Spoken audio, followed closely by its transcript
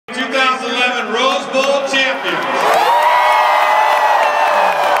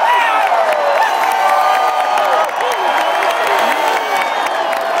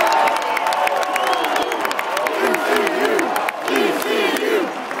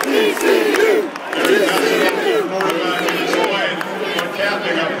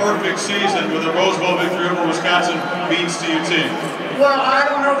means to your team? Well, I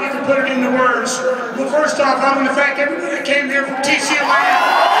don't know if you can put it into words. Well, first off, I'm going to thank everybody that came here from TCU land.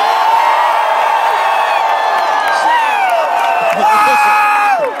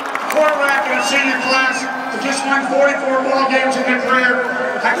 Quarterback in a senior class who just won 44 ball games in their career.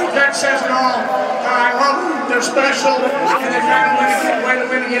 I think that says it all. I love them. They're special, and they found a way to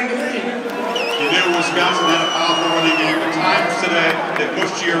win again today. You knew Wisconsin had a powerful running game. At times today, they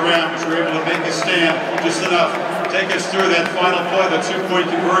pushed you around, but you were able to make a stand just enough. Take us through that final play, the two-point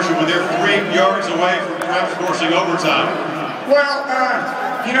conversion, when they're 3 yards away from perhaps forcing overtime. Well,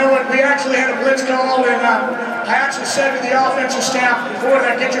 you know what? We actually had a blitz call, and I actually said to the offensive staff before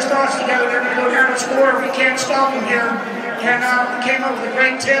that, get your thoughts together. They're going to go down and score. We can't stop them here. And we came up with a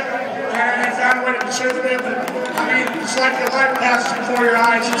great tip, and they found a way to conserve it. But I mean, it's like your life passes before your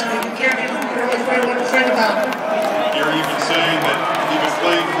eyes. You can't even really feel what to think about it. You're even saying that you've been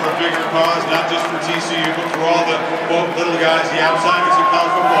playing for a bigger cause, not just for TCU, but for all the little guys, the outsiders in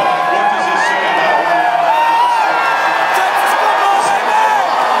college football. What does this say about you?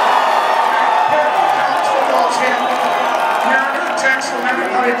 From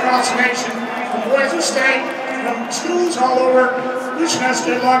everybody across the nation, from Boise State, from schools all over, wishing us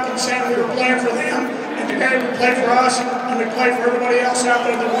good luck and saying we were playing for them, and today we play for us, and we play for everybody else out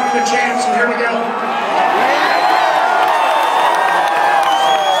there that wanted a chance, and here we go.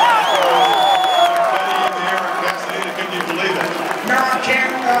 Can you believe it? No, I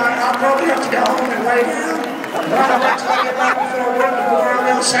can't. I'll probably have to go home and lay down. But I'll wait till I get back before work before I'm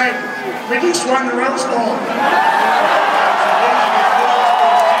going to say, we just won the Rose Bowl.